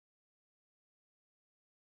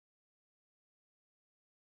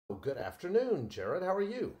Good afternoon, Jarrod. How are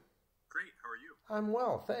you? Great. How are you? I'm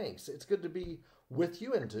well, thanks. It's good to be with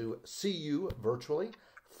you and to see you virtually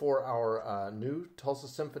for our new Tulsa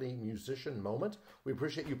Symphony musician moment. We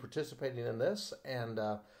appreciate you participating in this. And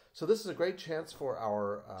so this is a great chance for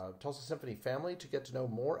our Tulsa Symphony family to get to know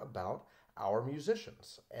more about our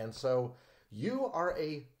musicians. And so you are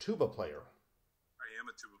a tuba player. I am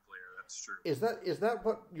a tuba player. That's true. Is that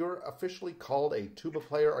what you're officially called, a tuba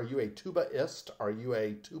player? Are you a tubaist? Are you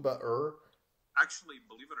a tuba-er? Actually,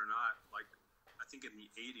 believe it or not, I think in the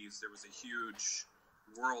 80s there was a huge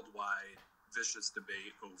worldwide vicious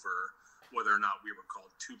debate over whether or not we were called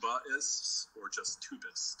tubaists or just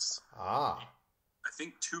tubists. Ah, I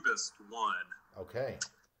think tubist won. okay.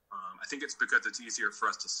 I think it's because it's easier for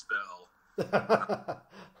us to spell.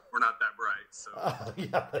 We're not that bright, so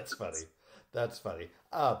Yeah, that's funny. That's funny.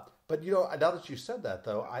 But you know, now that you said that,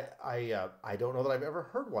 though, I don't know that I've ever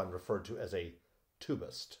heard one referred to as a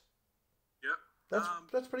tubist. Yep.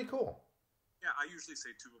 That's pretty cool. Yeah, I usually say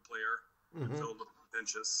tuba player. Mm-hmm. I feel a little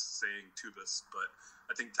pretentious saying tubist, but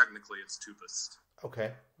I think technically it's tubist.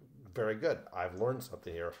 Okay, very good. I've learned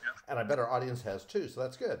something here, Yeah. and I bet our audience has too. So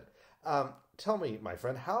that's good. Tell me, my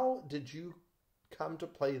friend, how did you come to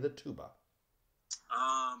play the tuba?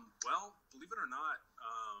 Well, believe it or not,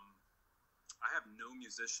 I have no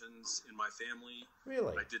musicians in my family.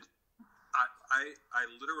 Really? I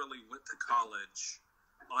literally went to college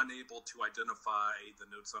unable to identify the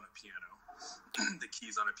notes on a piano, the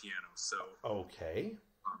keys on a piano. So, Okay.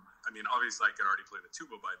 I mean, obviously I could already play the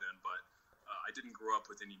tuba by then, but I didn't grow up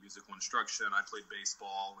with any musical instruction. I played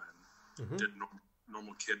baseball and Mm-hmm. did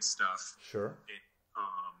normal kid stuff. Sure. And,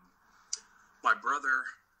 my brother,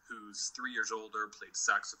 who's 3 years older, played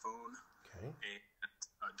saxophone. Okay. And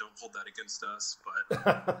don't hold that against us, but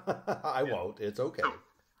I won't. It's okay.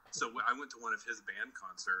 so I went to one of his band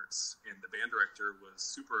concerts, and the band director was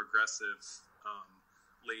super aggressive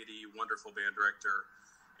lady, wonderful band director,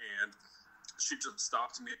 and she just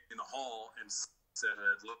stopped me in the hall and said,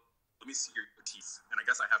 "Look, let me see your teeth." And I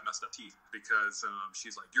guess I have messed up teeth because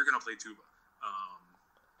she's like, "You're gonna play tuba."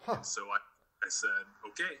 And so I said,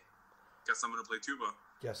 "Okay, guess I'm gonna play tuba."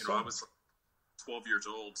 Yes, I was 12 years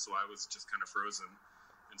old, so I was just kind of frozen.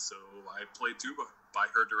 And so I played tuba by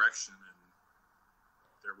her direction, and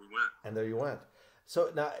there we went. And there you went. So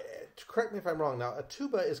now, correct me if I'm wrong. Now, a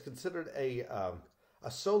tuba is considered a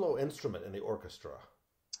solo instrument in the orchestra.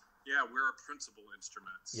 Yeah, we're a principal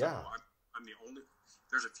instrument. So Yeah. I'm the only.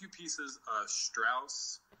 There's a few pieces.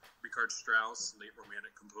 Richard Strauss, late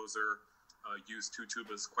Romantic composer, used two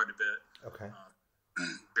tubas quite a bit. Okay.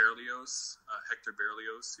 Berlioz, Hector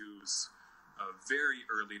Berlioz, who's a very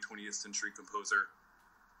early 20th century composer,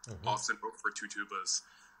 often wrote for two tubas.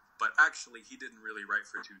 But actually, he didn't really write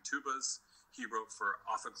for two tubas. He wrote for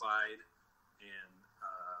ophicleide and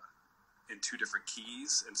in two different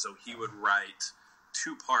keys. And so he would write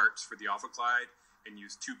two parts for the ophicleide and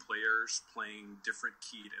use two players playing different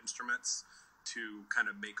keyed instruments to kind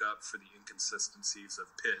of make up for the inconsistencies of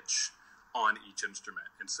pitch on each instrument.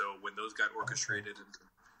 And so when those got orchestrated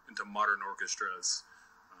into modern orchestras,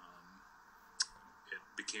 it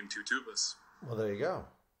became two tubas. Well, there you go.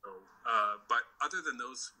 So, but other than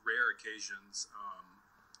those rare occasions,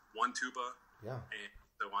 one tuba, Yeah. and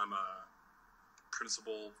so I'm a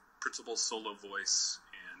principal solo voice,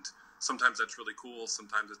 and sometimes that's really cool.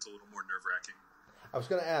 Sometimes it's a little more nerve-wracking. I was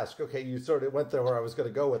going to ask. Okay, you sort of went there where I was going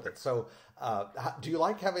to go with it. So, do you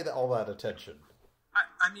like having all that attention?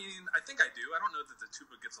 I mean, I think I do. I don't know that the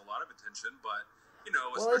tuba gets a lot of attention, but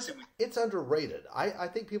Well, especially it's underrated. I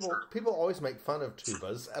think Sure. people always make fun of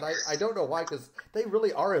tubas, and I don't know why, because they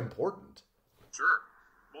really are important. Sure.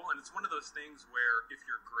 Well, and it's one of those things where if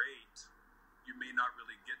you're great, you may not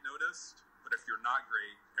really get noticed, but if you're not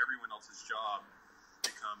great, everyone else's job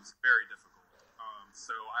becomes very difficult.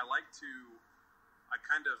 So I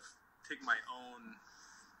kind of take my own,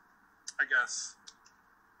 I guess,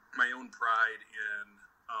 my own pride in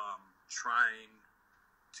trying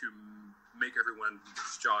to make everyone's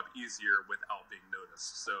job easier without being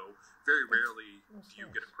noticed. So very rarely do you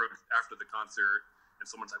get approached after the concert and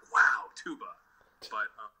someone's like, "Wow, tuba." But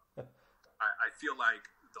I feel like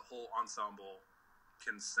the whole ensemble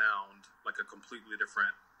can sound like a completely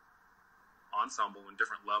different ensemble and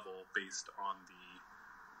different level based on the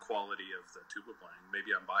quality of the tuba playing.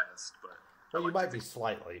 Maybe I'm biased, but Well, you might be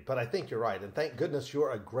slightly, but I think you're right. And thank goodness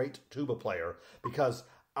you're a great tuba player, because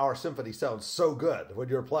our symphony sounds so good when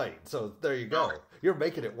you're playing. So there you go. You're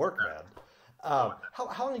making it work, man. How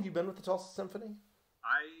long have you been with the Tulsa Symphony?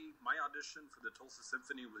 My audition for the Tulsa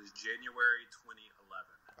Symphony was January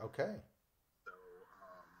 2011. Okay. So,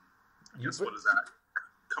 I guess what is that?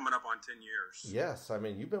 coming up on 10 years. Yes, I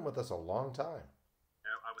mean, you've been with us a long time.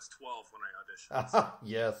 I was 12 when I auditioned.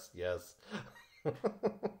 Yes.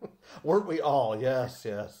 Weren't we all? Yes.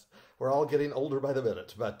 We're all getting older by the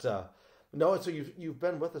minute. But no, so you've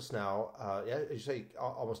been with us now, you say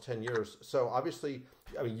almost 10 years. So obviously,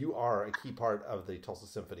 I mean, you are a key part of the Tulsa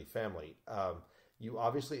Symphony family. You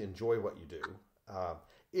obviously enjoy what you do.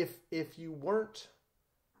 If you weren't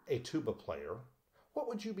a tuba player, what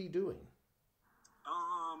would you be doing?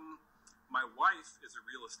 My wife is a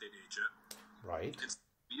real estate agent. Right.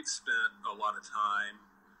 We've spent a lot of time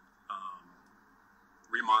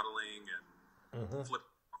remodeling and flipping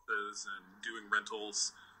houses and doing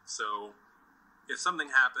rentals. So if something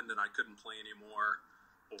happened and I couldn't play anymore,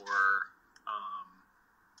 or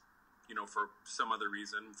for some other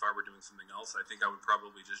reason, if I were doing something else, I think I would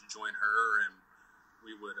probably just join her, and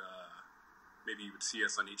we would maybe you would see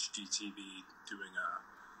us on HGTV doing a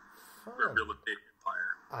real estate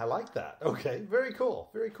empire. I like that. Okay, very cool.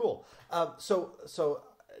 So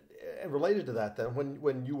related to that, then,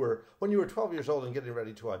 when you were 12 years old and getting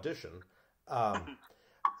ready to audition,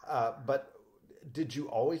 but did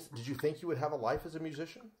you think you would have a life as a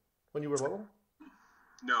musician when you were little?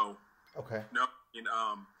 No. Okay. No.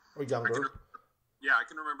 Or younger? I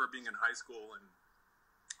can remember being in high school, and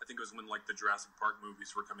I think it was when like the Jurassic Park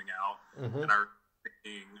movies were coming out, and I was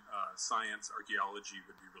thinking science, archaeology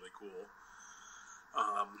would be really cool.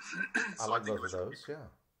 I like both of those. Yeah.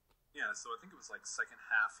 Yeah, so I think it was like second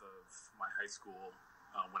half of my high school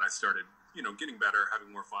when I started, getting better,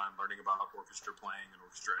 having more fun, learning about orchestra playing and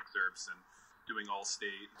orchestra excerpts and doing all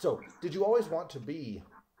state. So, did you always want to be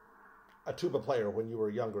a tuba player when you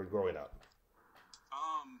were younger and growing up?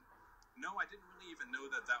 No, I didn't really even know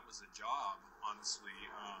that was a job, honestly.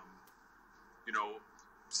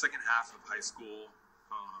 Second half of high school,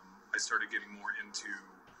 I started getting more into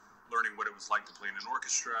learning what it was like to play in an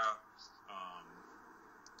orchestra,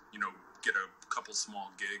 get a couple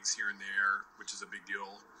small gigs here and there, which is a big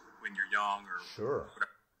deal when you're young or sure.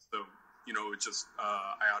 Whatever. So, it just,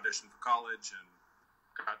 I auditioned for college and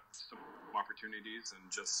got some opportunities and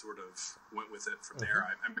just sort of went with it from there.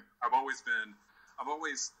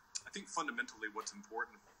 I think fundamentally what's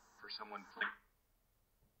important for someone playing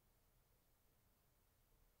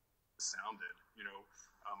sounded,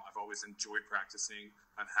 I've always enjoyed practicing.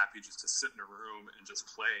 I'm happy just to sit in a room and just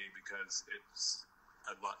play because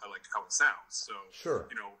I like how it sounds. So, sure.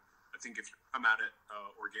 I think if you come at it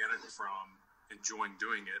organic from enjoying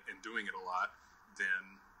doing it and doing it a lot,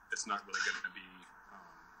 then it's not really going to be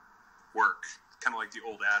work. Kind of like the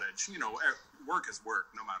old adage, work is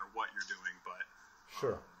work no matter what you're doing. But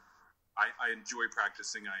sure. I enjoy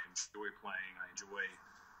practicing. I enjoy playing. I enjoy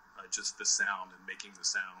just the sound and making the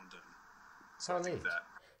sound and stuff like that.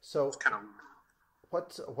 So it's kind of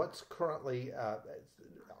what's currently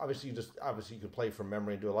obviously you can play from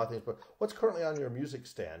memory and do a lot of things, but what's currently on your music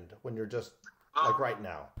stand when you're just like right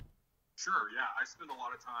now? Sure, yeah. I spend a lot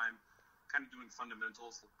of time kind of doing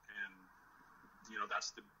fundamentals, and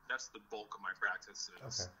that's the bulk of my practice is.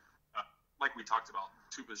 Okay. Like we talked about,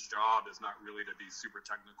 tuba's job is not really to be super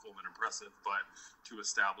technical and impressive, but to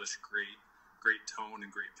establish great tone and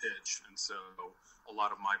great pitch. And so a lot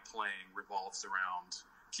of my playing revolves around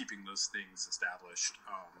keeping those things established.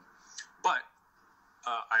 But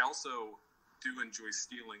I also do enjoy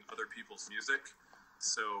stealing other people's music.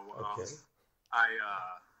 So okay.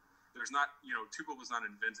 There's not, tuba was not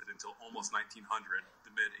invented until almost 1900,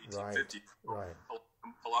 the mid 1850s. Right.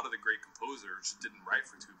 A lot of the great composers didn't write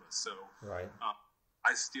for tuba, so right.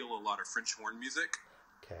 I steal a lot of French horn music.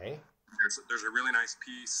 Okay. There's a really nice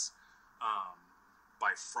piece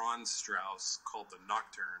by Franz Strauss called the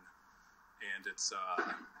Nocturne, and it's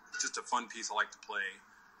just a fun piece I like to play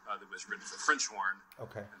that was written for French horn.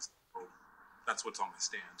 Okay. And so that's what's on my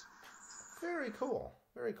stand. Very cool.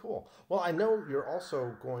 Very cool. Well, I know you're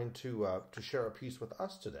also going to share a piece with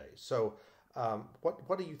us today. So,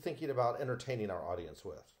 what are you thinking about entertaining our audience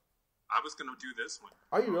with? I was going to do this one.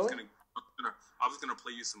 Are you really? I was going to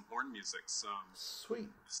play you some horn music. Sweet.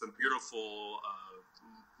 Some beautiful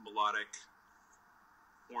melodic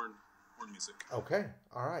horn music. Okay.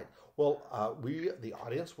 All right. Well, the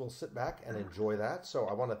audience, will sit back and enjoy that. So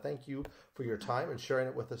I want to thank you for your time and sharing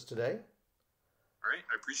it with us today. All right.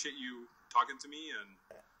 I appreciate you talking to me, and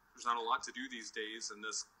there's not a lot to do these days in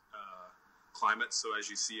this climate. So as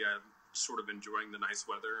you see, I'm sort of enjoying the nice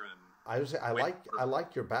weather. And I would say I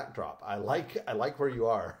like your backdrop. I like where you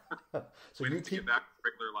are. So you keep get back to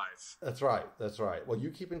regular life. That's right. Well,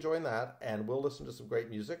 you keep enjoying that, and we'll listen to some great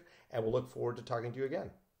music, and we'll look forward to talking to you again.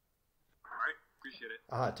 All right. Appreciate it.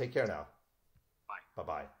 Take care now. Bye.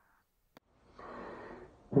 Bye-bye.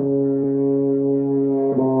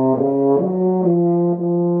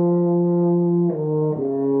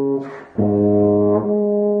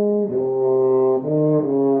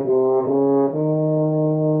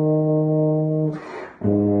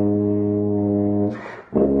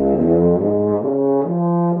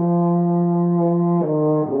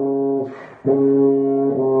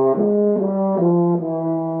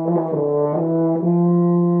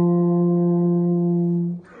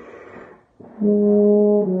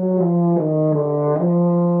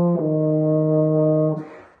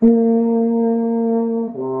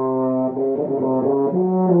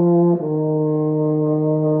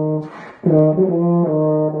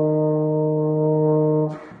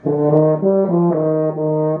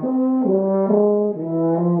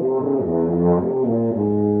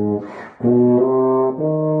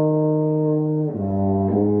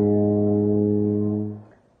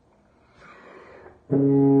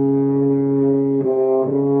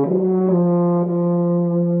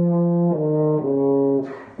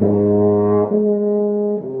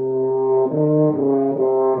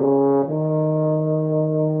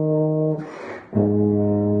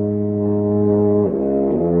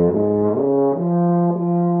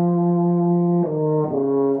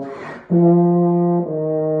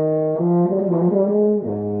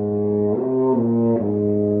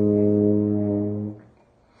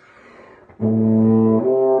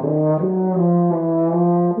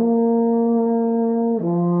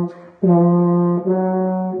 No.